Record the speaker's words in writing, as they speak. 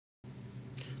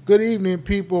Good evening,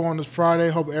 people, on this Friday.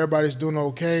 Hope everybody's doing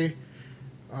okay.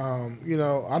 I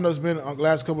know it's been the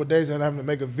last couple of days and having to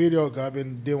make a video because I've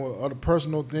been dealing with other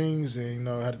personal things and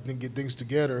had to get things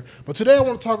together. But today I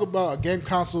want to talk about a game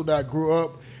console that I grew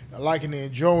up liking and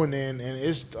enjoying and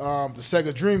it's the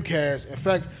Sega Dreamcast. In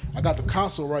fact, I got the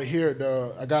console right here.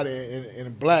 I got it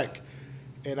in black,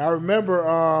 and I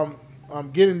remember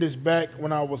getting this back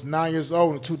when I was 9 years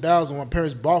old in 2000. My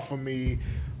parents bought for me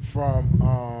from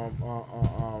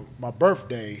my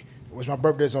birthday, which my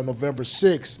birthday is on November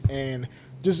 6th, and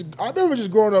I remember just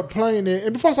growing up playing it.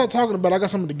 And before I start talking about it, I got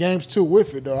some of the games too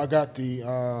with it though. I got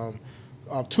the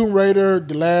Tomb Raider,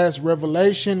 The Last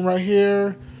Revelation right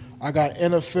here. I got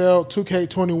NFL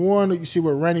 2K21. You see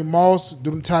where Randy Moss,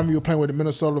 during the time he was playing with the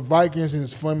Minnesota Vikings in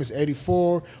his famous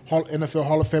 '84 NFL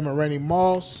Hall of Famer Randy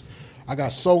Moss. I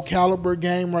got Soul Calibur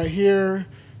game right here,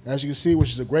 as you can see,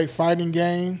 which is a great fighting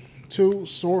game too,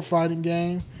 sword fighting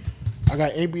game. I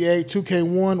got NBA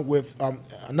 2K1 with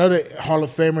another Hall of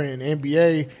Famer in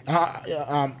NBA,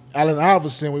 Allen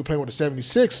Iverson. We played with the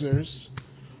 76ers.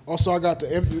 Also, I got the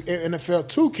NFL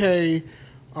 2K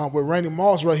with Randy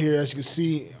Moss right here, as you can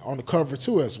see on the cover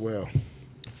too as well.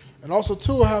 And also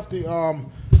too, I have the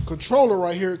controller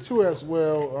right here too as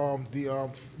well, the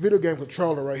video game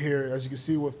controller right here, as you can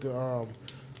see with the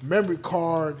memory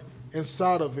card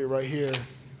inside of it right here,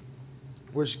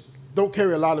 which don't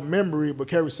carry a lot of memory, but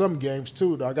carry some games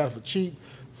too. I got it for cheap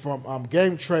from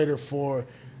Game Trader for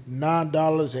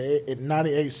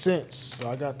 $9.98. So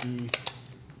I got the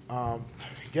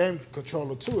game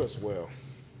controller too as well.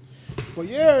 But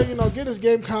yeah, get this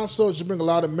game console just bring a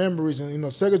lot of memories. And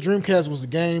Sega Dreamcast was a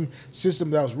game system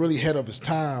that was really ahead of its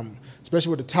time, especially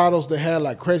with the titles they had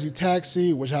like Crazy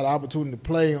Taxi, which had the opportunity to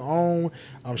play and own.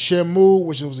 Shenmue,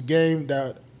 which was a game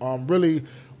that really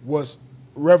was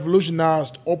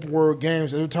revolutionized open world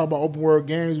games. As we talk about open world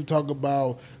games, we talk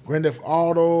about Grand Theft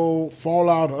Auto,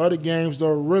 Fallout, and other games.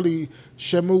 Though really,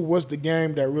 Shenmue was the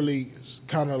game that really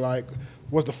kind of like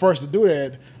was the first to do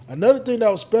that. Another thing that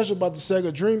was special about the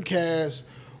Sega Dreamcast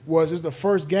was it's the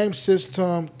first game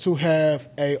system to have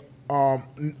a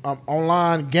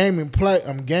online gaming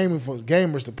gaming for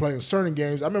gamers to play in certain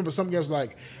games. I remember some games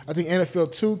like I think NFL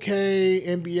 2K,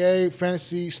 NBA,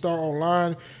 Fantasy Star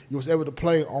Online. You was able to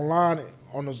play online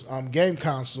on those game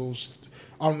consoles.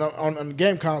 On the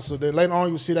game console. Then later on,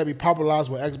 you'll see that be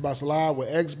popularized with Xbox Live, with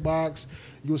Xbox.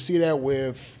 You'll see that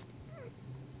with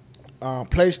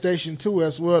PlayStation 2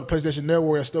 as well, the PlayStation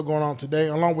Network that's still going on today,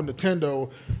 along with Nintendo.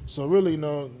 So really,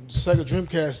 Sega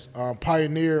Dreamcast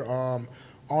pioneer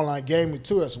online gaming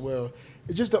too as well.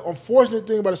 It's just the unfortunate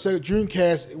thing about the Sega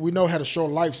Dreamcast, we know it had a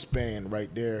short lifespan right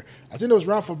there. I think it was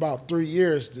around for about 3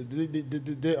 years.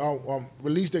 They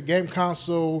released their game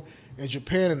console in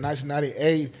Japan in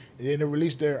 1998, and then they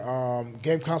released their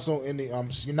game console in the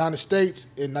United States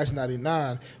in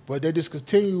 1999. But they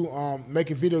discontinued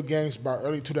making video games by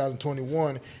early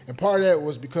 2021, and part of that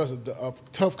was because of the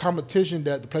tough competition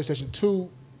that the PlayStation 2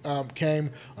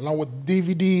 came along with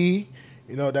DVD.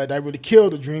 That really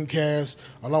killed the Dreamcast,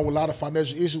 along with a lot of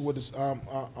financial issues with this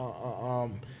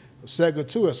Sega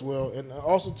too as well. And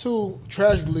also too,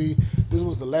 tragically, this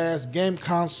was the last game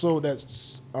console that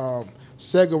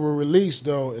Sega will release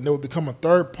though, and it would become a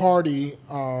third-party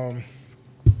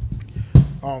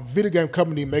video game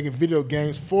company making video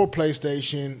games for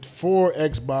PlayStation, for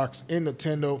Xbox, and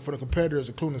Nintendo for the competitors,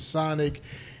 including Sonic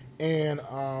and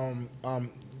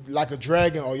Like a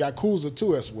Dragon or Yakuza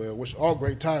too as well, which are all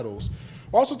great titles.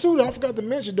 Also, too, I forgot to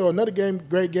mention, though, another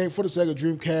great game for the Sega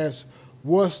Dreamcast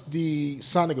was the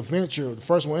Sonic Adventure, the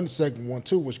first one and the second one,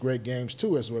 too, which great games,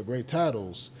 too, as well, great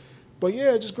titles. But,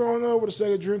 yeah, just growing up with the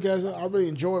Sega Dreamcast, I really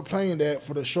enjoyed playing that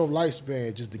for the short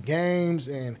lifespan, just the games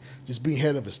and just being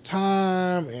ahead of its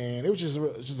time, and it was just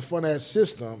a fun-ass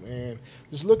system. And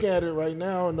just looking at it right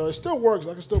now, it still works.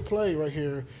 I can still play right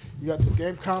here. You got the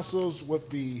game consoles with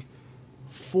the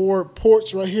 4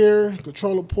 ports right here,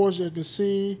 controller ports you can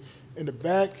see. In the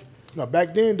back,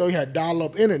 back then though you had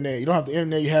dial-up internet. You don't have the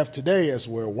internet you have today as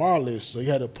well, wireless. So you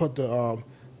had to put the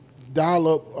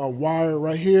dial-up wire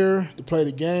right here to play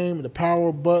the game, the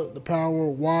power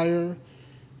wire,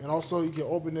 and also you can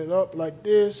open it up like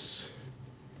this,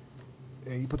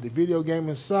 and you put the video game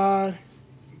inside.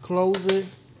 You close it,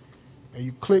 and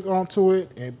you click onto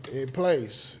it, and it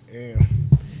plays. And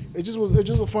It just was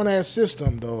a fun ass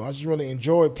system though. I just really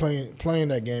enjoyed playing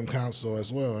that game console as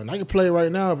well, and I can play it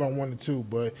right now if I wanted to.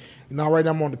 But right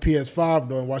now I'm on the PS5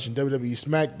 though and watching WWE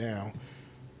SmackDown.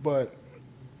 But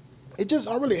I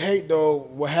really hate though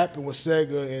what happened with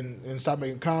Sega and stop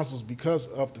making consoles because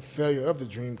of the failure of the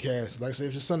Dreamcast. Like I said,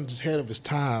 it's just something just ahead of its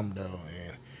time though,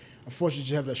 and unfortunately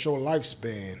you have that short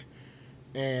lifespan.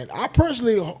 And I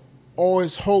personally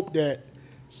always hope that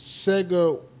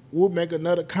Sega would make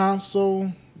another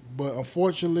console, but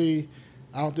unfortunately,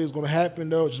 I don't think it's going to happen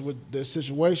though, just with the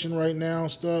situation right now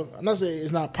and stuff. I'm not saying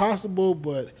it's not possible,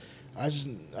 but I just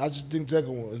think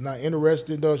Sega is not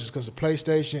interested though, just because of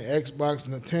PlayStation, Xbox,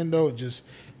 Nintendo,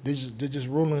 they're just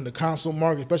ruling the console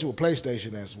market, especially with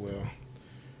PlayStation as well.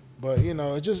 But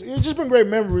it's just been great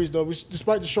memories though.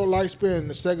 Despite the short lifespan,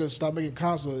 the Sega stopped making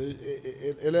consoles.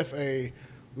 It left a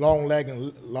long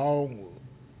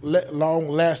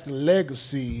lasting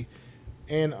legacy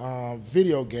in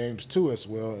video games too as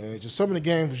well. And just some of the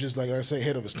games was just like I say,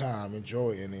 ahead of its time. Enjoy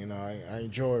it, and I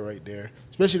enjoy it right there,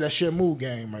 especially that Shenmue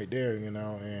game right there.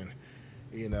 And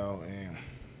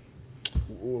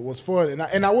was fun.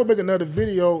 And I would make another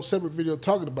separate video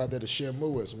talking about that at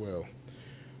Shenmue as well.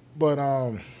 But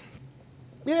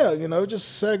yeah,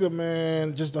 just Sega,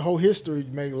 man. Just the whole history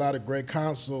made a lot of great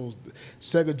consoles.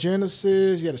 Sega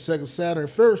Genesis, you had the Sega Saturn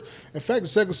first. In fact, the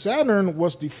Sega Saturn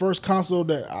was the first console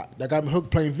that got me hooked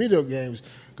playing video games.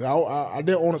 Cause I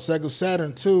did own a Sega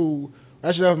Saturn too.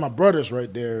 Actually, that was my brother's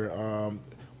right there.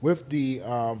 With the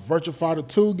Virtua Fighter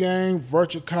 2 game,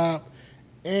 Virtua Cop,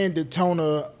 and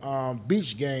Daytona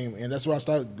Beach game, and that's where I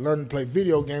started learning to play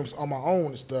video games on my own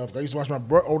and stuff. I used to watch my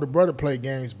older brother play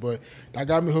games, but that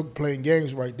got me hooked playing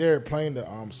games right there, playing the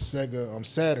Sega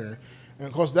Saturn. And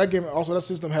of course, that game also that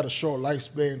system had a short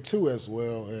lifespan too as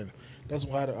well, and that's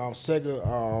why the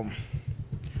Sega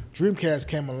Dreamcast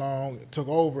came along, took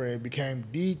over, and became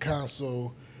the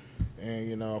console.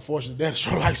 And unfortunately, that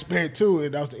short lifespan too,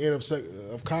 and that was the end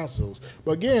of consoles.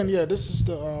 But again, yeah, this is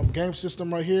the game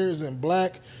system right here. Is in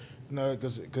black,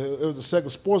 because it was a Sega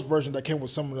Sports version that came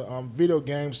with some of the video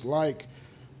games like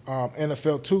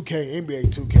NFL 2K,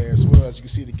 NBA 2K as well. As you can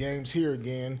see, the games here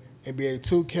again: NBA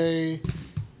 2K,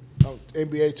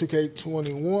 NBA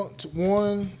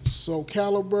 2K21, Soul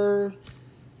Calibur,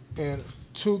 and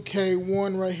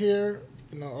 2K1 right here.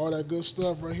 All that good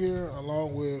stuff right here,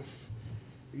 along with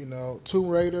Tomb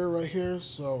Raider right here.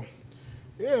 So,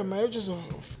 yeah, man, it's just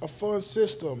a fun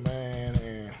system, man,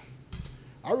 and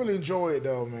I really enjoy it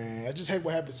though, man. I just hate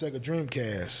what happened to Sega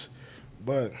Dreamcast,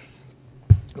 but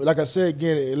like I said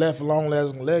again, it left a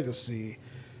long-lasting legacy,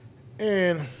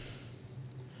 and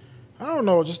I don't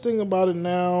know, just thinking about it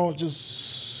now,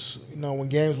 just when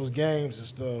games was games and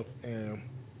stuff, and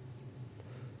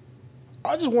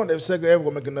I just wonder if Sega ever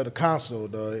gonna make another console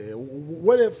though.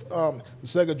 What if the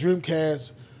Sega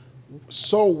Dreamcast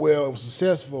sold well and was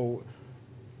successful?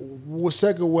 Would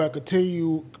Sega will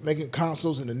continue making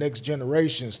consoles in the next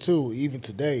generations too, even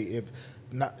today? If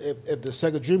the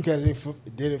Sega Dreamcast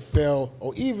didn't fail,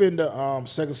 or even the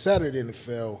Sega Saturn didn't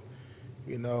fail,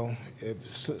 if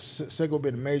Sega would be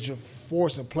a major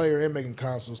force and player in making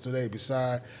consoles today,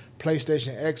 beside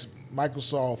PlayStation, X,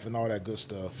 Microsoft, and all that good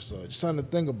stuff. So just something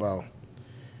to think about.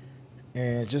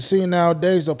 And just seeing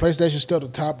nowadays, though, PlayStation's still the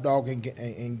top dog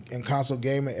in console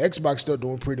gaming. Xbox still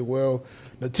doing pretty well.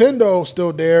 Nintendo's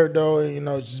still there,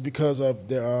 though, just because of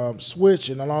the Switch,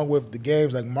 and along with the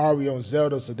games like Mario and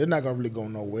Zelda, so they're not going to really go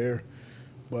nowhere.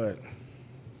 But,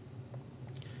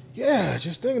 yeah,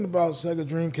 just thinking about Sega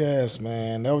Dreamcast,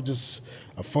 man, that was just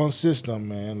a fun system,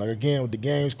 man. Like, again, with the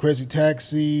games, Crazy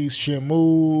Taxi,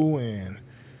 Shenmue, and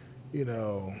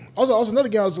also another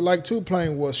game I was like too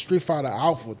playing was Street Fighter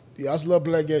Alpha. Yeah, I just love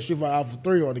playing Street Fighter Alpha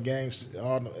 3 on the games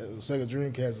on the Sega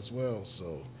Dreamcast as well.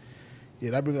 So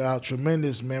yeah, that brings out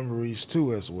tremendous memories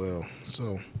too as well.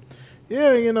 So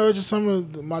yeah, it's just some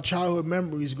of my childhood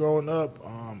memories growing up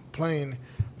playing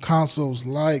consoles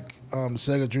like the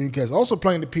Sega Dreamcast. Also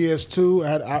playing the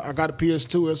PS2. I got a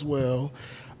PS2 as well.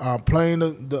 Playing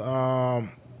the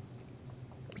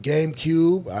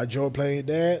GameCube, I enjoy playing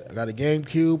that. I got a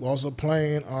GameCube, also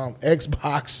playing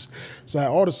Xbox. So I had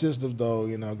all the systems though,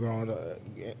 growing up.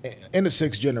 In the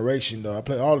 6th generation though, I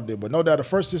played all of them. But no doubt the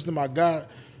first system I got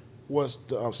was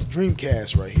the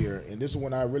Dreamcast right here. And this is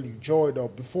when I really enjoyed though,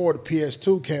 before the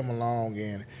PS2 came along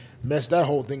and messed that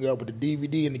whole thing up with the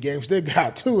DVD and the games they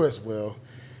got too as well.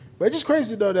 But it's just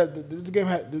crazy though that this game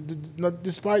had,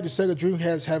 despite the Sega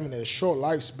Dreamcast having a short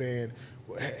lifespan,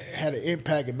 had an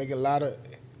impact in making a lot of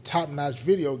top-notch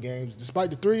video games. Despite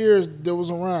the 3 years that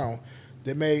was around,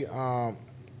 they made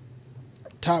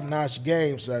top-notch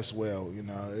games as well.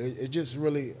 It's just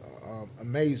really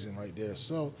amazing right there.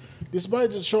 So, despite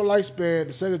the short lifespan,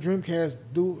 the Sega Dreamcast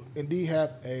do indeed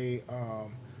have a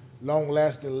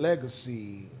long-lasting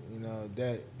legacy.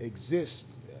 That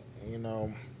exists.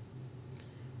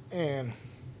 And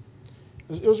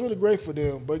it was really great for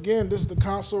them. But again, this is the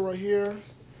console right here.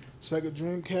 Sega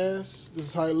Dreamcast. This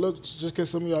is how it looks. Just in case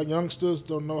some of y'all youngsters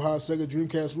don't know how Sega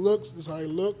Dreamcast looks, this is how it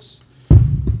looks.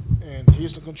 And And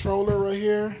here's the controller right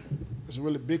here. It's a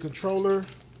really big controller.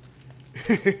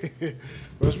 But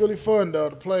it's really fun though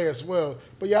to play as well.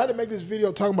 But yeah, I had to make this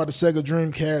video talking about the Sega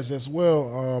Dreamcast as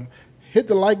well. Hit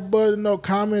the like button,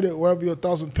 comment it, whatever your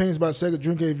thoughts and opinions about Sega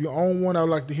Dreamcast. If you own one, I would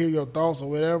like to hear your thoughts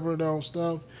or whatever,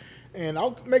 stuff. And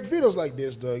I'll make videos like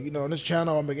this, though. On this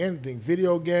channel, I'll make anything.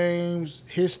 Video games,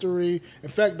 history. In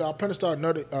fact, I plan to start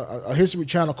a history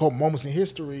channel called Moments in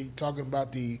History, talking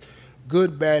about the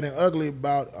good, bad, and ugly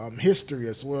about history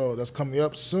as well. That's coming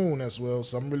up soon as well.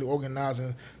 So I'm really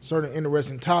organizing certain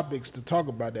interesting topics to talk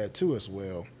about that, too, as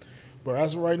well. But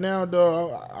as of right now,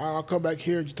 though, I'll come back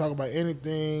here to talk about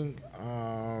anything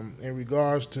in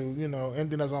regards to,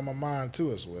 anything that's on my mind,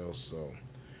 too, as well. So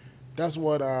that's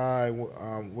what I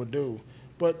would do.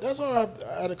 But that's all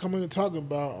I had to come in and talk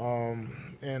about.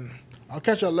 And I'll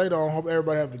catch y'all later on. Hope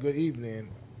everybody have a good evening.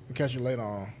 And catch you later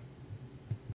on.